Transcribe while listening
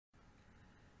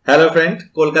Hello friend,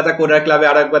 Kolkata coder ক্লাবে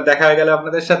আরো একবার দেখা হয়ে গেল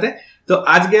আপনাদের সাথে। তো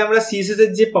আজকে আমরা সিএসএস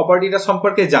এর যে প্রপার্টিটা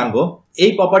সম্পর্কে জানবো।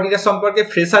 এই প্রপার্টিটা সম্পর্কে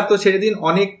ফ্রেশার তো ছেড়ে দিন,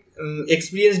 অনেক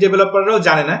এক্সপিরিয়েন্স ডেভেলপাররাও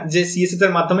জানে না যে সিএসএস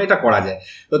এর মাধ্যমে এটা করা যায়।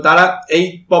 তো তারা এই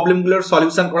প্রবলেমগুলোর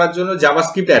সলিউশন করার জন্য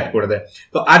জাভাস্ক্রিপ্ট অ্যাড করে দেয়।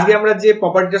 তো আজকে আমরা যে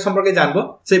প্রপার্টিটা সম্পর্কে জানবো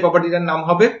সেই প্রপার্টিটার নাম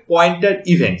হবে পয়েন্টার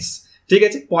ইভেন্টস। ঠিক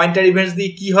আছে, পয়েন্টার ইভেন্টস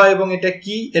দিয়ে কি হয় এবং এটা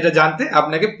কি, এটা জানতে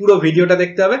আপনাকে পুরো ভিডিওটা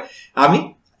দেখতে হবে। আমি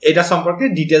এটা সম্পর্কে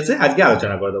ডিটেলসে আজকে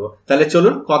আলোচনা করে দেবো। তাহলে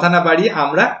চলুন কথা না বাড়িয়ে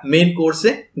আমরা মেন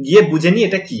কোর্সে গিয়ে বুঝে নিই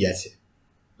এটা কি আছে।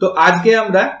 তো আজকে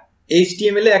আমরা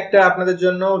HTML এ একটা আপনাদের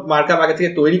জন্য মার্কআপ আগে থেকে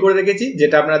তৈরি করে রেখেছি,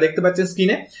 যেটা আপনারা দেখতে পাচ্ছেন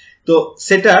স্ক্রিনে। তো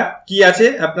সেটা কি আছে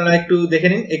আপনারা একটু দেখে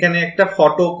নিন। এখানে একটা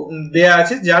ফটো দেয়া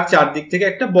আছে যার চারদিক থেকে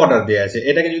একটা বর্ডার দেয়া আছে।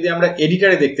 এটাকে যদি আমরা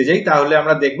এডিটরে দেখতে যাই তাহলে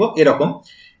আমরা দেখবো এরকম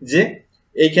যে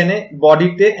এইখানে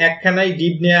বডিতে একখানাই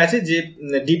ডিপ নেওয়া আছে, যে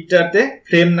ডিপটাতে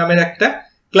ফ্রেম নামের একটা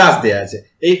ক্লাস দেয়া আছে।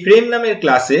 এই ফ্রেম নামের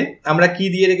ক্লাসে আমরা কি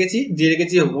দিয়ে রেখেছি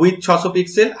উইথ 600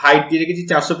 পিক্সেল, হাইট দিয়ে রেখেছি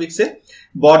 400 পিক্সেল,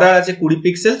 বর্ডার আছে 20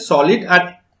 পিক্সেল, সলিড আর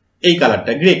এই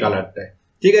কালারটা গ্রে কালারটা।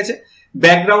 ঠিক আছে,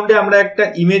 ব্যাকগ্রাউন্ডে আমরা একটা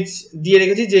ইমেজ দিয়ে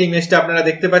রেখেছি, যে ইমেজটা আপনারা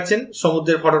দেখতে পাচ্ছেন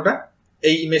সমুদ্রের ফটোটা।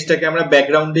 এই ইমেজটাকে আমরা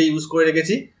ব্যাকগ্রাউন্ডে ইউজ করে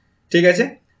রেখেছি। ঠিক আছে,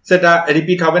 সেটা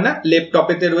রিপিট হবে না,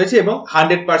 ল্যাপটপেতে রয়েছে এবং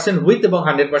 100% উইথ এবং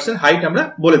 100% হাইট আমরা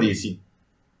বলে দিয়েছি।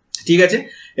 ঠিক আছে,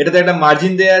 এটাতে একটা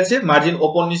মার্জিন দেয়া আছে, মার্জিন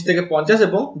ওপর নিচ থেকে 50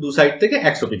 এবং দু সাইড থেকে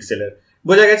 100 পিক্সেলের।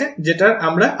 বোঝা গেছে? যেটার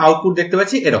আমরা আউটপুট দেখতে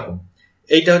পাচ্ছি এরকম।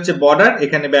 এইটা হচ্ছে বর্ডার,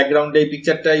 এখানে ব্যাকগ্রাউন্ডে এই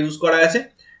পিকচারটা ইউজ করা আছে।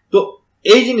 তো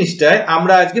এই জিনিসটায়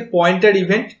আমরা আজকে পয়েন্টার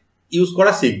ইভেন্ট ইউজ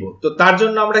করা শিখবো। তো তার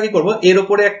জন্য আমরা কি করব, এর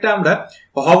উপরে একটা আমরা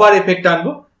হভার এফেক্ট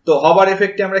আনবো। তো হভার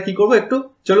এফেক্টে আমরা কি করব একটু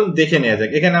চলুন দেখে নেওয়া যাক।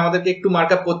 এখানে আমাদেরকে একটু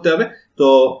মার্কআপ করতে হবে, তো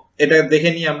এটা দেখে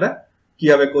নিই আমরা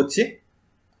কিভাবে করছি।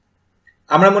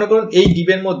 আমরা মনে করুন এই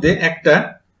ডিবের মধ্যে একটা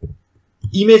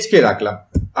ইমেজকে রাখলাম,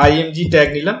 আইএমজি ট্যাগ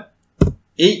নিলাম।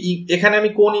 এখানে আমি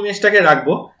কোন ইমেজটাকে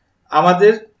রাখবো,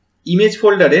 আমাদের ইমেজ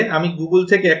ফোল্ডারে আমি গুগল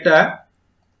থেকে একটা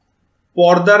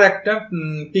পর্দার একটা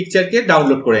পিকচারকে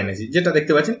ডাউনলোড করে এনেছি, যেটা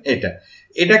দেখতে পাচ্ছেন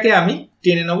এটাকে আমি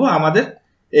টেনে নেবো আমাদের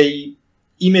এই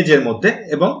ইমেজের মধ্যে।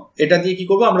 এবং এটা দিয়ে কি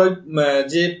করবো, আমরা ওই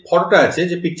যে ফটোটা আছে,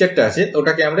 যে পিকচারটা আছে,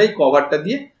 ওটাকে আমরা এই কভারটা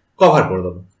দিয়ে কভার করে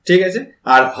দেবো। ঠিক আছে,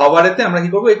 আর হভারেতে আমরা কি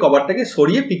করবো, এই কভারটাকে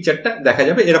সরিয়ে পিকচারটা দেখা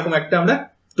যাবে এরকম একটা আমরা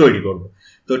তৈরি করব।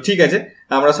 তো ঠিক আছে,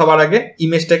 আমরা সবার আগে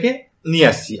ইমেজটাকে নিয়ে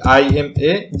আসছি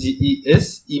IMAGES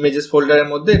ইমেজেস ফোল্ডারের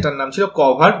মধ্যে। এটার নাম ছিল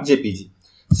কভার জেপিজি,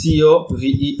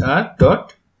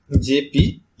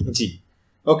 cover.jpg।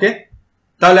 ওকে,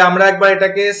 তাহলে আমরা একবার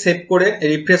এটাকে সেভ করে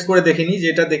রিফ্রেশ করে দেখে নিই যে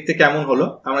এটা দেখতে কেমন হলো।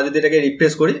 আমরা যদি এটাকে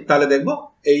রিফ্রেশ করি তাহলে দেখবো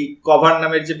এই কভার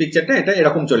নামের যে পিকচারটা এটা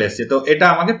এরকম চলে এসছে। তো এটা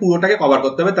আমাকে পুরোটাকে কভার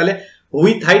করতে হবে, তাহলে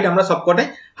উইথ হাইট আমরা সবকটাই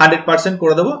 100%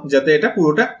 করে দেবো যাতে এটা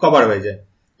পুরোটা কভার হয়ে যায়।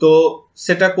 তো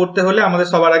সেটা করতে হলে আমাদের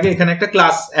সবার আগে এখানে একটা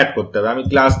ক্লাস অ্যাড করতে হবে। আমি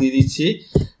ক্লাস দিয়ে দিচ্ছি,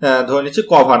 ধরে নিচ্ছি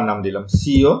কভার নাম দিলাম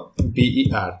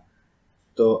COVER।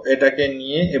 তো এটাকে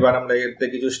নিয়ে এবার আমরা এতে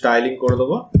কিছু স্টাইলিং করে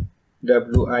দেবো,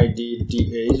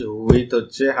 WIDTH, উইথ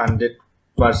হচ্ছে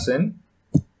 100%,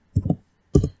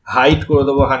 হাইট করে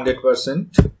দেবো 100%।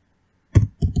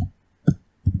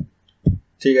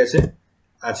 ঠিক আছে,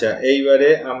 আচ্ছা এইবারে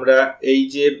আমরা এই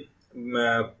যে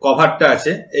কভারটা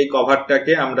আছে এই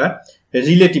কভারটাকে আমরা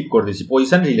রিলেটিভ করে দিচ্ছি,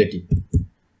 পজিশন রিলেটিভ।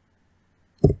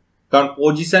 কারণ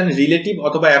পজিশন রিলেটিভ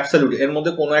অথবা অ্যাবসলিউট এর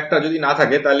মধ্যে কোনো একটা যদি না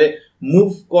থাকে তাহলে মুভ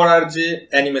করার যে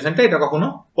অ্যানিমেশনটা এটা কখনো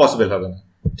পসিবল হবে না।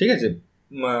 ঠিক আছে,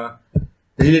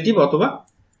 রিলেটিভ অথবা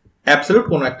অ্যাবসলিউট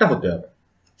কোনো একটা হতে হবে।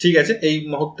 ঠিক আছে, এই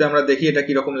মুহূর্তে আমরা দেখি এটা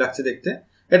কিরকম লাগছে দেখতে।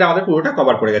 এটা আমাদের পুরোটা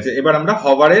কভার করে গেছে। এবার আমরা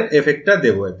হভারের এফেক্টটা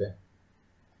দেবো এতে।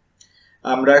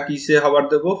 আমরা কিসে হভার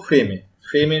দেবো, ফ্রেমে।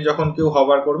 ফ্রেমে যখন কেউ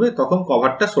হভার করবে তখন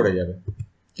কভারটা সরে যাবে।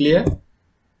 ক্লিয়ার?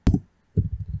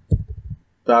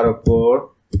 তার উপর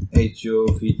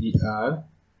HOVER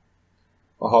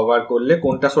হভার করলে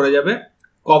কোনটা সরে যাবে,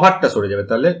 কভারটা সরে যাবে।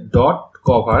 তাহলে ডট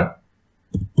কভার,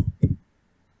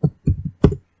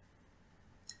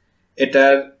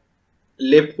 এটার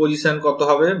লেফট পজিশন কত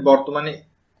হবে,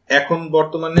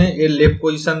 বর্তমানে এর লেফট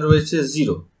পজিশন রয়েছে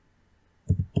 0।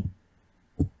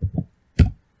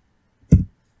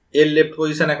 এর লেফট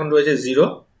পজিশন এখন রয়েছে 0।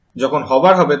 যখন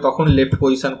হভার হবে তখন লেফট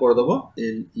পজিশন করে দেবো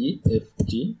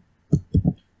LEFT,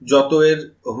 যত এর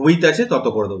হুইথ আছে তত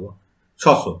করে দেবো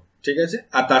 600। ঠিক আছে,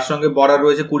 আর তার সঙ্গে বর্ডার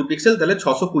রয়েছে 20 পিক্সেল, তাহলে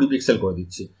 620 পিক্সেল করে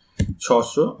দিচ্ছি,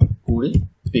 620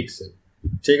 পিক্সেল।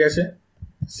 ঠিক আছে,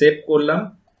 সেভ করলাম,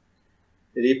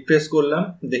 রিফ্রেশ করলাম,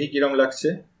 দেখি কিরকম লাগছে।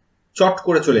 চট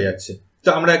করে চলে যাচ্ছে। তো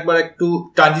আমরা একবার একটু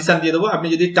ট্রানজিশন দিয়ে দেবো। আপনি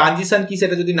যদি ট্রানজিশন কি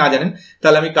সেটা যদি না জানেন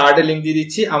তাহলে আমি কার্ডে লিঙ্ক দিয়ে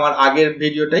দিচ্ছি, আমার আগের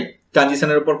ভিডিওটাই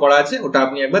ট্রানজিশনের উপর করা আছে, ওটা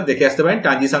আপনি একবার দেখে আসতে পারেন।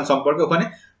 ট্রানজিশন সম্পর্কে ওখানে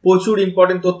প্রচুর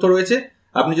ইম্পর্টেন্ট তথ্য রয়েছে।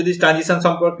 আপনি যদি ট্রানজিশন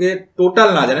সম্পর্কে টোটাল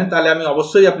না জানেন তাহলে আমি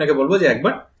অবশ্যই আপনাকে বলবো যে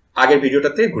একবার আগের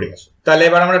ভিডিওটাতে ঘুরে আসো। তাহলে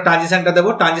এবার আমরা ট্রানজিশনটা দেবো।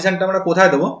 ট্রানজিশনটা আমরা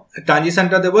কোথায় দেবো?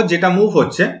 ট্রানজিশনটা দেবো যেটা মুভ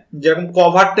হচ্ছে, যেরকম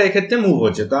কভারটা এক্ষেত্রে মুভ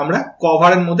হচ্ছে, তো আমরা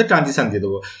কভারের মধ্যে ট্রানজিশন দিয়ে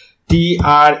দেবো।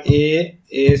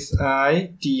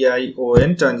 TRASITION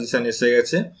ট্রানজিশন এসে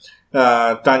গেছে।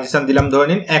 ট্রানজিশন দিলাম ধরে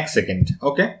নিন 1 সেকেন্ড।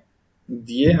 ওকে,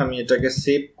 দিয়ে আমি এটাকে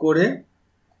সেভ করে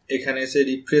এখানে এসে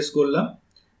রিফ্রেশ করলাম।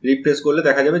 রিফ্রেশ করলে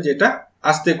দেখা যাবে যে এটা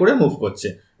আস্তে করে মুভ করছে।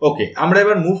 ওকে, আমরা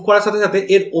এবার মুভ করার সাথে সাথে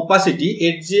এর ওপাসিটি,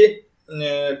 এর যে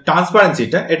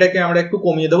ট্রান্সপারেন্সিটা, এটাকে আমরা একটু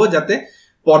কমিয়ে দেবো, যাতে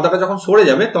পর্দাটা যখন সরে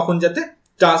যাবে তখন যাতে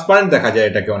ট্রান্সপারেন্ট দেখা যায়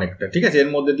এটাকে অনেকটা। ঠিক আছে, এর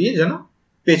মধ্যে দিয়ে যেন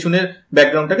পেছনের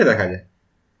ব্যাকগ্রাউন্ডটাকে দেখা যায়।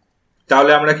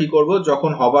 তাহলে আমরা কি করব,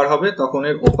 যখন হবার হবে তখন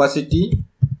এর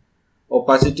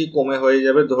ওপাসিটি কমে হয়ে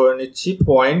যাবে, ধরে নিচ্ছি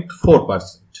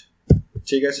 0.4%।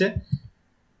 ঠিক আছে,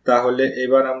 তাহলে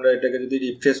এবার আমরা এটাকে যদি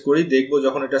রিফ্রেশ করি, দেখবো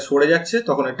যখন এটা সরে যাচ্ছে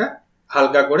তখন এটা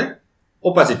হালকা করে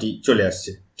ওপাসিটি চলে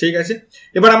আসছে। ঠিক আছে,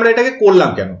 এবার আমরা এটাকে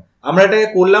করলাম কেন? আমরা এটাকে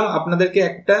করলাম আপনাদেরকে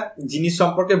একটা জিনিস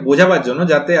সম্পর্কে বোঝাবার জন্য,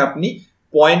 যাতে আপনি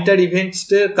পয়েন্টার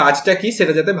ইভেন্টসের কাজটা কি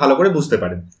সেটা যাতে ভালো করে বুঝতে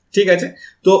পারেন। ঠিক আছে,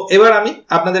 তো এবার আমি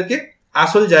আপনাদেরকে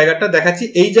আসল জায়গাটা দেখাচ্ছি।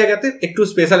 এই জায়গাতে একটু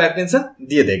স্পেশাল অ্যাটেনশন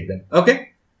দিয়ে দেখবেন। ওকে,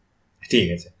 ঠিক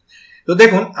আছে। তো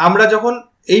দেখুন, আমরা যখন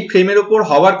এই ফ্রেমের উপর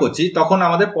হভার করছি তখন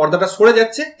আমাদের পর্দাটা সরে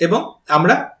যাচ্ছে এবং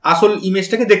আমরা আসল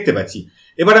ইমেজটাকে দেখতে পাচ্ছি।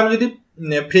 এবার আমি যদি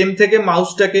ফ্রেম থেকে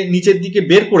মাউসটাকে নিচের দিকে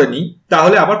বের করে নিই,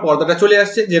 তাহলে আবার পর্দাটা চলে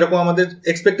আসছে, যেরকম আমাদের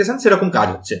এক্সপেকটেশন সেরকম কাজ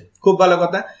হচ্ছে। খুব ভালো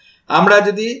কথা। আমরা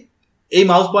যদি এই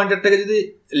মাউস পয়েন্টারটাকে যদি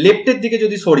লেফটের দিকে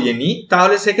যদি সরিয়ে নিই,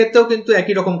 তাহলে সেক্ষেত্রেও কিন্তু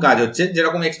একই রকম কাজ হচ্ছে,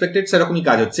 যেরকম এক্সপেক্টেড সেরকমই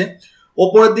কাজ হচ্ছে।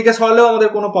 ওপরের দিকে সরালেও আমাদের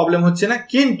কোনো প্রবলেম হচ্ছে না।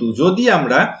 কিন্তু যদি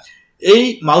আমরা এই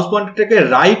মাউস পয়েন্টারটাকে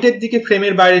রাইটের দিকে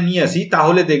ফ্রেমের বাইরে নিয়ে আসি,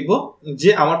 তাহলে দেখব যে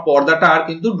আমার পর্দাটা আর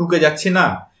কিন্তু ঢুকে যাচ্ছে না।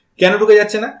 কেন ঢুকে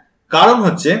যাচ্ছে না? কারণ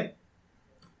হচ্ছে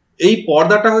এই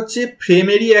পর্দাটা হচ্ছে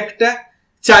ফ্রেমেরই একটা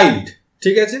চাইল্ড।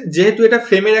 ঠিক আছে, যেহেতু এটা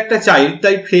ফ্রেমের একটা চাইল্ড,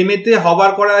 তাই ফ্রেমেতে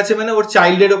হভার করা আছে মানে ওর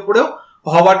চাইল্ডের ওপরেও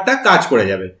হভারটা কাজ করে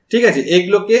যাবে। ঠিক আছে,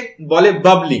 এগুলোকে বলে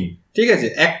বাবলিং। ঠিক আছে,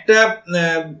 একটা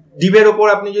ডিভের ওপর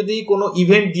আপনি যদি কোনো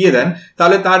ইভেন্ট দিয়ে দেন,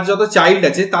 তাহলে তার যত চাইল্ড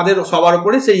আছে তাদের সবার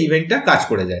উপরে সেই ইভেন্টটা কাজ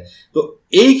করে যায়। তো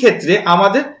এই ক্ষেত্রে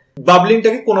আমাদের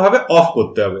বাবলিংটাকে কোনোভাবে অফ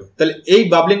করতে হবে। তাহলে এই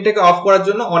বাবলিংটাকে অফ করার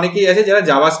জন্য অনেকেই আছে যারা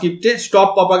জাভাস্ক্রিপ্টে স্টপ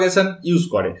প্রপাগেশন ইউজ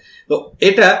করে। তো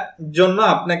এটা জন্য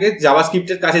আপনাকে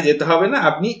জাভাস্ক্রিপ্টের কাছে যেতে হবে না,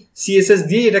 আপনি CSS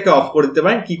দিয়ে এটাকে অফ করে দিতে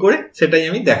পারেন। কি করে সেটাই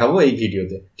আমি দেখাবো এই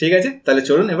ভিডিওতে। ঠিক আছে, তাহলে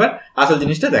চলুন এবার আসল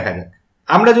জিনিসটা দেখা যাক।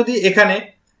 আমরা যদি এখানে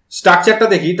স্ট্রাকচারটা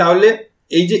দেখি, তাহলে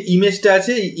এই যে ইমেজটা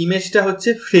আছে, এই ইমেজটা হচ্ছে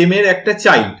ফ্রেমের একটা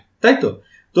চাইল্ড, তাই তো?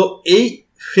 তো এই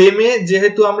ফ্রেমে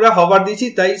যেহেতু আমরা হভার দিয়েছি,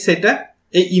 তাই সেটা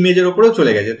এই ইমেজের উপরেও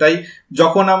চলে গেছে। তাই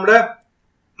যখন আমরা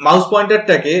মাউস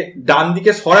পয়েন্টারটাকে ডান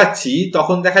দিকে সরাচ্ছি,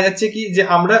 তখন দেখা যাচ্ছে কি যে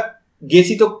আমরা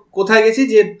গেছি তো কোথায় গেছি,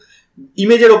 যে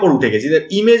ইমেজের ওপর উঠে গেছি।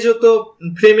 ইমেজও তো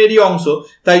ফ্রেমেরই অংশ,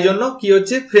 তাই জন্য কি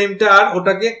হচ্ছে, ফ্রেমটা আর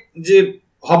ওটাকে যে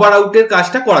হভার আউটের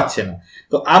কাজটা করাচ্ছে না।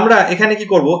 তো আমরা এখানে কি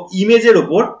করব, ইমেজের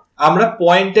ওপর আমরা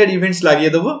পয়েন্টার ইভেন্টস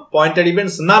লাগিয়ে দেবো, পয়েন্টার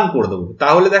ইভেন্টস নান করে দেবো।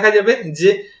 তাহলে দেখা যাবে যে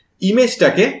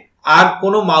ইমেজটাকে আর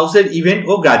কোনো মাউসের ইভেন্ট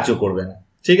ও গ্রাহ্য করবে না।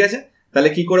 ঠিক আছে, তাহলে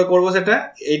কি করে করবো সেটা?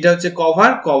 এইটা হচ্ছে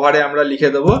কভার। কভারে আমরা লিখে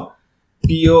দেবো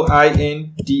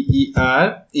POINTER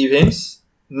ইভেন্টস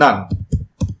নান।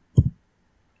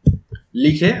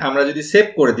 লিখে আমরা যদি সেভ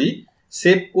করে দিই,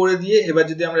 সেভ করে দিয়ে এবার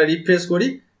যদি আমরা রিফ্রেশ করি,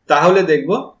 তাহলে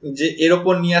দেখবো যে এর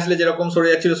ওপর নিয়ে আসলে যেরকম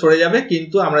সরে যাচ্ছিল সরে যাবে।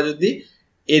 কিন্তু আমরা যদি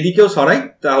এদিকেও সরাই,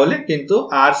 তাহলে কিন্তু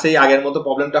আর সেই আগের মতো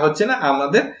প্রবলেমটা হচ্ছে না।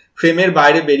 আমাদের ফ্রেমের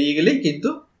বাইরে বেরিয়ে গেলেই কিন্তু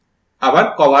আবার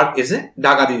কভার এসে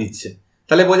ঢাকা দিয়ে দিচ্ছে।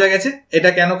 তাহলে বোঝা গেছে এটা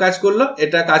কেন কাজ করলো।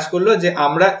 এটা কাজ করলো যে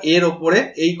আমরা এর ওপরে,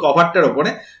 এই কভারটার ওপরে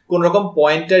কোন রকম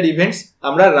পয়েন্টার ইভেন্টস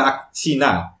আমরা রাখছি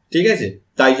না। ঠিক আছে,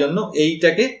 তাই জন্য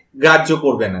এইটাকে গ্রাহ্য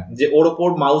করবে না, যে ওর ওপর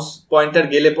মাউস পয়েন্টার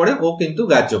গেলে পরে ও কিন্তু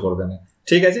গ্রাহ্য করবে না।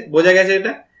 ঠিক আছে, বোঝা গেছে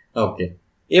এটা? ওকে,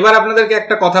 এবার আপনাদেরকে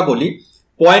একটা কথা বলি,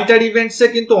 পয়েন্টার ইভেন্টসে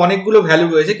কিন্তু অনেকগুলো ভ্যালু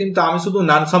রয়েছে, কিন্তু আমি শুধু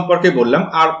নান সম্পর্কে বললাম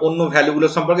আর অন্য ভ্যালুগুলো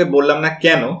সম্পর্কে বললাম না।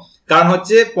 কেন? কারণ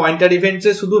হচ্ছে পয়েন্টার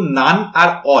ইভেন্টসে শুধু নান আর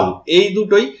অল এই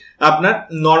দুটোই আপনার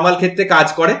নর্মাল ক্ষেত্রে কাজ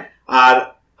করে, আর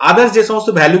আদার্স যে সমস্ত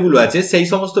ভ্যালুগুলো আছে সেই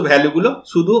সমস্ত ভ্যালুগুলো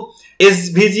শুধু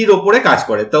এসভিজির ওপরে কাজ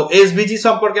করে। তো এসভিজি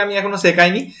সম্পর্কে আমি এখনো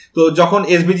শেখাইনি, তো যখন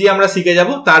এসভিজি আমরা শিখে যাব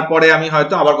তারপরে আমি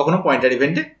হয়তো আবার কখনো পয়েন্টার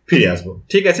ইভেন্টে ফিরে আসবো।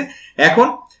 ঠিক আছে, এখন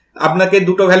আপনাকে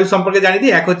দুটো ভ্যালু সম্পর্কে জানিয়ে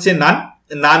দিই। এক হচ্ছে নান।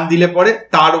 নান দিলে পরে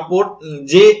তার উপর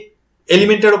যে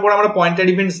এলিমেন্টের ওপর আমরা পয়েন্টার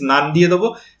ইভেন্টস নান দিয়ে দেবো,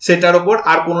 সেটার ওপর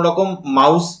আর কোনো রকম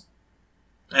মাউস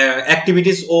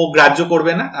অ্যাক্টিভিটিস ও গ্রাহ্য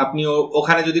করবে না। আপনি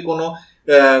ওখানে যদি কোনো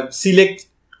সিলেক্ট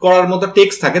করার মতো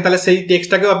টেক্সট থাকে, তাহলে সেই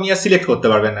টেক্সটটাকেও আপনি আর সিলেক্ট করতে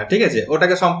পারবেন না। ঠিক আছে,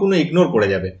 ওটাকে সম্পূর্ণ ইগনোর করে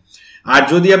যাবে। আর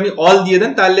যদি আপনি অল দিয়ে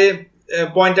দেন, তাহলে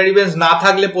পয়েন্টার ইভেন্টস না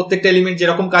থাকলে প্রত্যেকটা এলিমেন্ট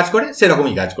যেরকম কাজ করে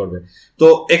সেরকমই কাজ করবে। তো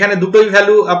এখানে দুটোই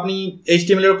ভ্যালু আপনি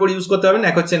HTML এর উপর ইউজ করতে পারবেন,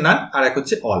 এক হচ্ছে নান আর এক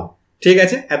হচ্ছে অল। ঠিক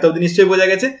আছে, এত অবধি নিশ্চয়ই বোঝা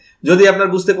গেছে। যদি আপনার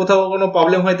বুঝতে কোথাও কোনো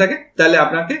প্রবলেম হয়ে থাকে তাহলে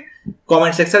আপনাকে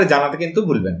কমেন্ট সেকশনে জানাতে কিন্তু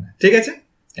ভুলবেন না। ঠিক আছে,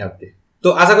 ওকে। তো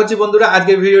আশা করছি বন্ধুরা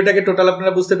আজকের ভিডিওটাকে টোটাল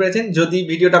আপনারা বুঝতে পেরেছেন। যদি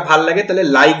ভিডিওটা ভালো লাগে তাহলে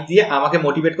লাইক দিয়ে আমাকে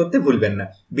মোটিভেট করতে ভুলবেন না।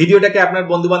 ভিডিওটাকে আপনার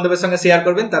বন্ধু বান্ধবের সঙ্গে শেয়ার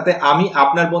করবেন, তাতে আমি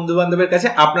আপনার বন্ধু বান্ধবের কাছে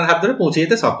আপনার হাত ধরে পৌঁছে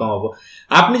যেতে সক্ষম হবো।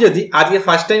 আপনি যদি আজকে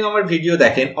ফার্স্ট টাইম আমার ভিডিও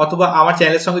দেখেন অথবা আমার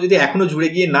চ্যানেলের সঙ্গে যদি এখনো জুড়ে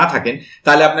গিয়ে না থাকেন,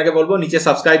 তাহলে আপনাকে বলবো নিচে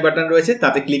সাবস্ক্রাইব বাটন রয়েছে,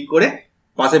 তাতে ক্লিক করে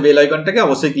পাশে বেল আইকনটাকে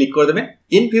অবশ্যই ক্লিক করে দেবেন।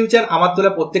 ইন ফিউচার আমার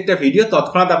তোলা প্রত্যেকটা ভিডিও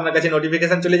তৎক্ষণাৎ আপনার কাছে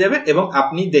নোটিফিকেশন চলে যাবে এবং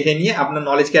আপনি দেখে নিয়ে আপনার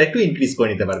নলেজকে আরেকটু ইনক্রিজ করে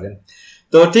নিতে পারবেন।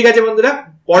 তো ঠিক আছে বন্ধুরা,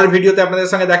 পরের ভিডিওতে আপনাদের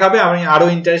সঙ্গে দেখা হবে। আমি আরো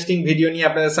ইন্টারেস্টিং ভিডিও নিয়ে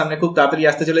আপনাদের সামনে খুব তাড়াতাড়ি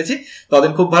আসতে চলেছি।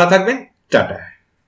 ততদিন খুব ভালো থাকবেন, টাটা।